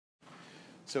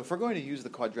So if we're going to use the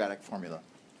quadratic formula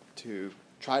to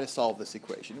try to solve this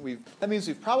equation, that means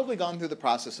we've probably gone through the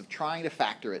process of trying to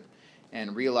factor it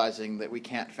and realizing that we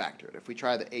can't factor it. If we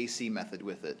try the AC method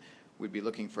with it, we'd be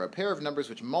looking for a pair of numbers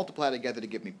which multiply together to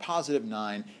give me positive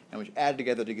 9 and which add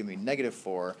together to give me negative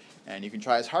 4. And you can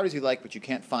try as hard as you like, but you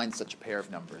can't find such a pair of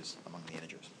numbers among the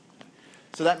integers.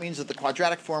 So that means that the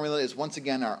quadratic formula is once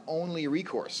again our only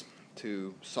recourse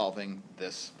to solving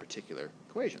this particular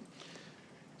equation.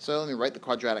 So let me write the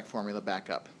quadratic formula back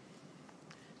up.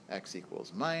 X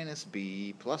equals minus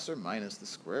b plus or minus the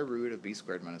square root of b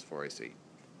squared minus 4ac.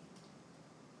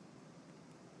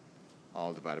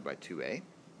 All divided by 2a.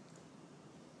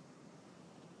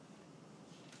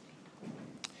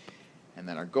 And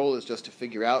then our goal is just to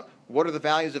figure out what are the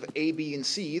values of a, b, and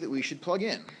c that we should plug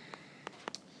in.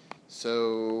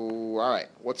 So, all right,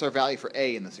 what's our value for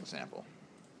a in this example?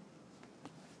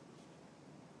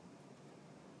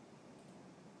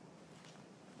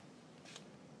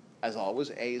 As always,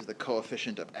 a is the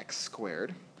coefficient of x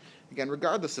squared. Again,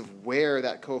 regardless of where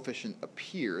that coefficient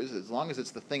appears, as long as it's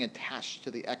the thing attached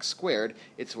to the x squared,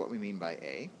 it's what we mean by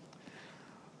a.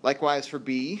 Likewise for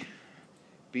b,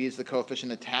 b is the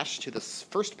coefficient attached to the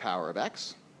first power of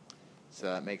x. So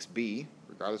that makes b,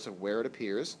 regardless of where it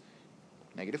appears,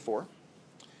 negative 4.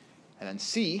 And then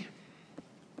c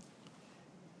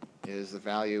is the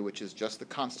value which is just the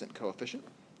constant coefficient,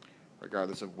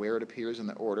 regardless of where it appears in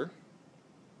the order.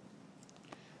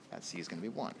 That c is going to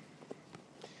be 1.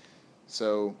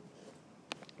 So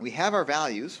we have our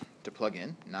values to plug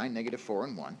in, 9, negative 4,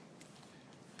 and 1.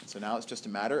 So now it's just a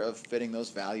matter of fitting those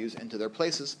values into their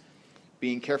places,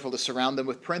 being careful to surround them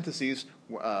with parentheses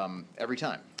every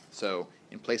time. So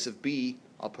in place of b,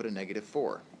 I'll put a negative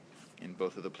 4 in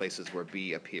both of the places where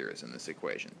b appears in this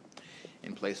equation.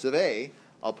 In place of a,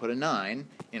 I'll put a 9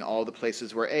 in all the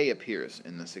places where a appears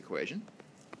in this equation,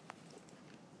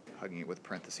 hugging it with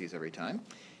parentheses every time.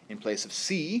 In place of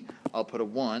c, I'll put a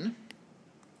 1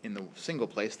 in the single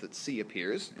place that c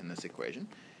appears in this equation,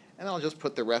 and I'll just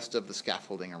put the rest of the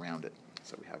scaffolding around it.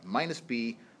 So we have minus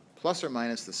b plus or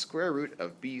minus the square root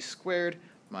of b squared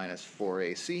minus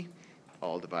 4ac,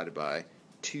 all divided by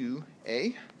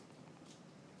 2a.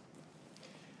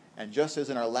 And just as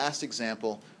in our last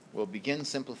example, we'll begin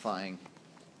simplifying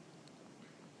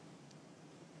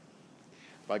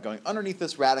by going underneath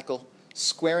this radical,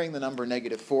 squaring the number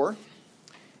negative 4.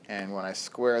 And when I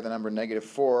square the number negative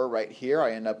 4 right here,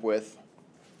 I end up with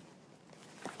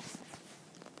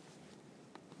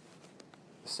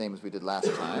the same as we did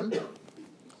last time,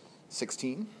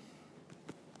 16.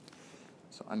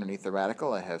 So underneath the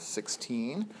radical, I have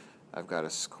 16. I've got a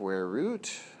square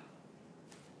root.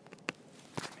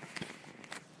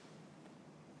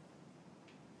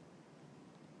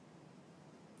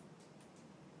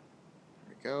 There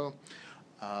we go.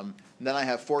 Then I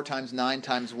have 4 times 9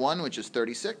 times 1, which is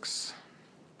 36.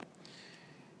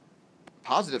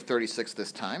 Positive 36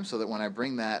 this time, so that when I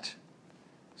bring that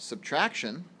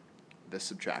subtraction,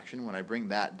 when I bring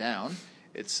that down,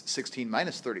 it's 16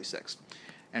 minus 36.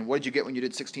 And what did you get when you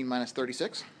did 16 minus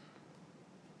 36?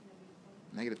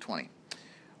 Negative 20.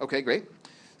 Okay, great.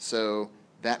 So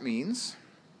that means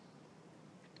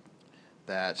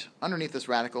that underneath this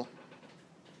radical,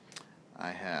 I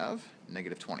have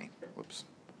negative 20. Whoops.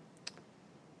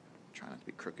 Try not to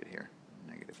be crooked here.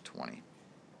 Negative 20.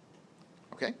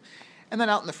 Okay. And then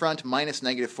out in the front, minus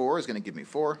negative 4 is going to give me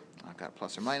 4. I've got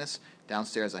plus or minus.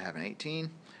 Downstairs, I have an 18.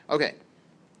 Okay.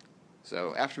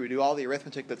 So after we do all the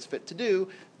arithmetic that's fit to do,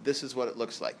 this is what it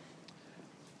looks like.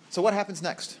 So what happens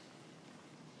next?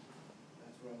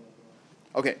 That's where I left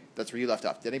off. Okay, that's where you left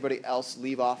off. Did anybody else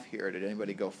leave off here, or did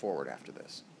anybody go forward after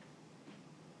this?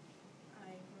 I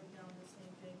wrote down the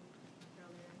same thing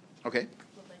earlier. Okay.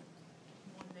 With like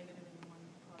 1 negative and 1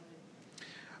 positive.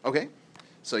 Okay.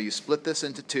 So you split this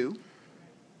into 2.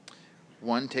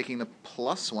 1 taking the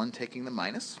plus, 1 taking the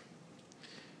minus.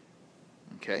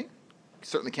 Okay.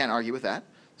 Certainly can't argue with that.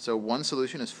 So one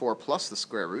solution is 4 plus the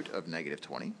square root of negative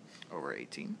 20 over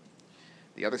 18.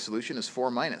 The other solution is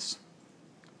 4 minus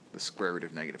the square root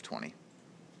of negative 20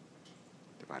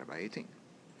 divided by 18.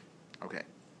 Okay.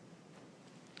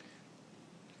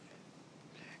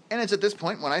 And it's at this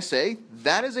point when I say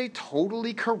that is a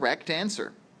totally correct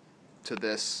answer to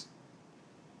this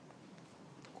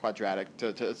quadratic, to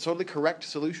a totally correct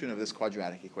solution of this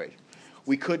quadratic equation.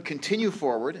 We could continue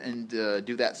forward and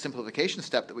do that simplification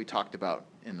step that we talked about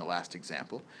in the last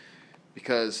example,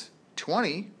 because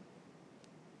 20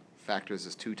 factors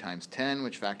as 2 times 10,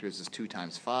 which factors as 2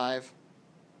 times 5.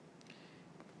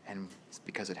 And it's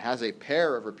because it has a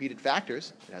pair of repeated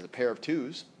factors, it has a pair of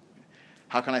 2's,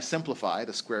 how can I simplify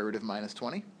the square root of minus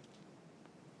 20?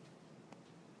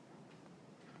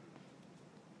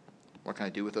 What can I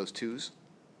do with those 2's?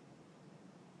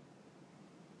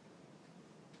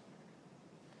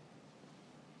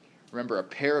 Remember, a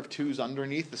pair of 2's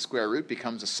underneath the square root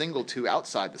becomes a single 2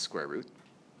 outside the square root.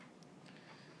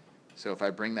 So if I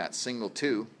bring that single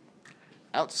 2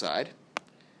 outside,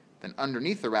 then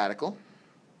underneath the radical,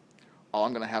 all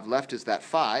I'm going to have left is that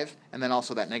 5, and then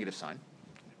also that negative sign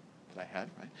that I had,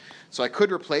 right? So I could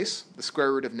replace the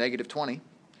square root of negative 20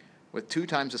 with 2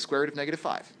 times the square root of negative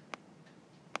 5.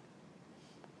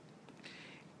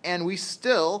 And we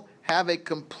still have a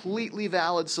completely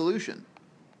valid solution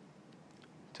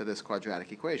to this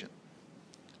quadratic equation.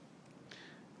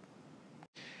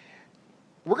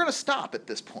 We're going to stop at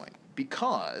this point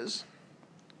because,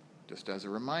 just as a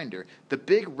reminder, the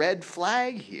big red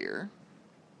flag here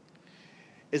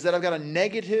is that I've got a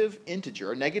negative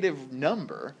integer, a negative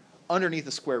number, underneath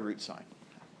the square root sign.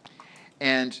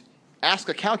 And ask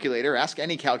a calculator, ask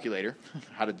any calculator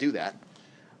how to do that.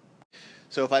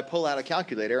 So if I pull out a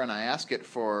calculator and I ask it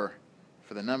for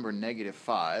the number negative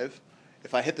 5,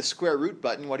 if I hit the square root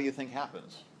button, what do you think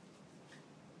happens?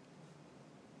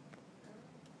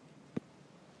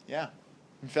 Yeah.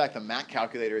 In fact, the Mac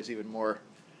calculator is even more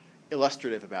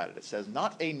illustrative about it. It says,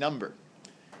 not a number,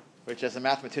 which as a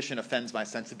mathematician offends my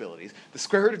sensibilities. The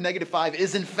square root of negative 5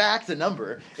 is in fact a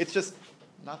number. It's just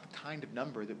not the kind of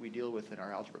number that we deal with in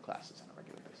our algebra classes on a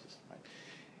regular basis. Right?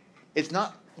 It's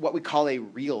not what we call a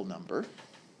real number.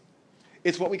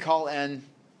 It's what we call an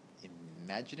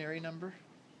imaginary number,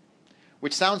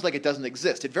 which sounds like it doesn't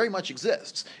exist. It very much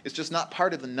exists. It's just not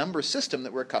part of the number system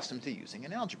that we're accustomed to using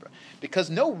in algebra. Because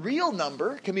no real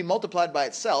number can be multiplied by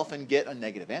itself and get a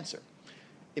negative answer.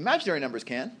 Imaginary numbers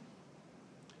can,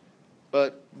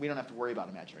 but we don't have to worry about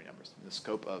imaginary numbers in the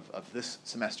scope of this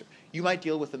semester. You might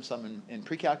deal with them some in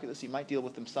pre-calculus, you might deal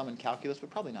with them some in calculus, but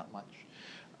probably not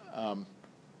much.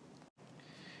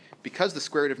 Because the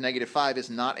square root of negative 5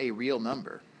 is not a real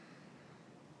number,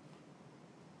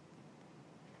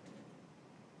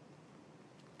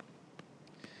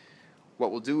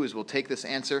 what we'll do is we'll take this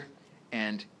answer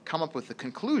and come up with the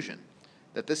conclusion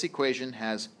that this equation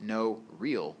has no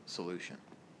real solution.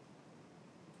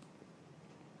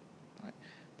 Right?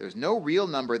 There's no real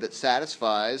number that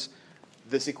satisfies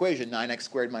this equation, 9x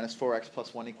squared minus 4x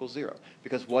plus 1 equals 0.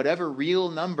 Because whatever real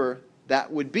number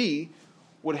that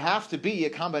would have to be a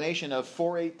combination of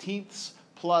 4/18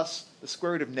 plus the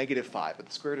square root of negative 5. But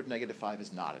the square root of negative 5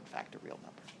 is not, in fact, a real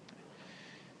number.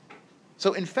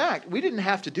 So in fact, we didn't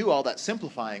have to do all that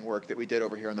simplifying work that we did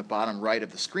over here on the bottom right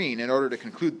of the screen in order to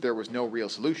conclude there was no real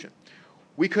solution.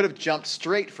 We could have jumped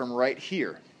straight from right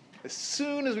here. As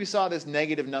soon as we saw this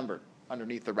negative number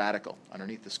underneath the radical,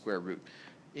 underneath the square root,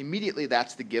 immediately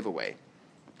that's the giveaway.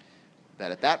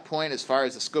 That at that point, as far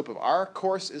as the scope of our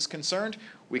course is concerned,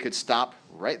 we could stop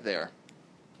right there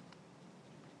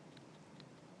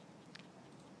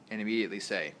and immediately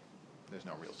say there's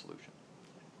no real solution.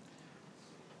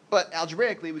 But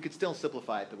algebraically, we could still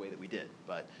simplify it the way that we did,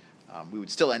 but we would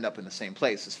still end up in the same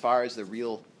place as far as the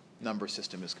real number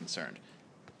system is concerned,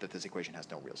 that this equation has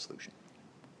no real solution.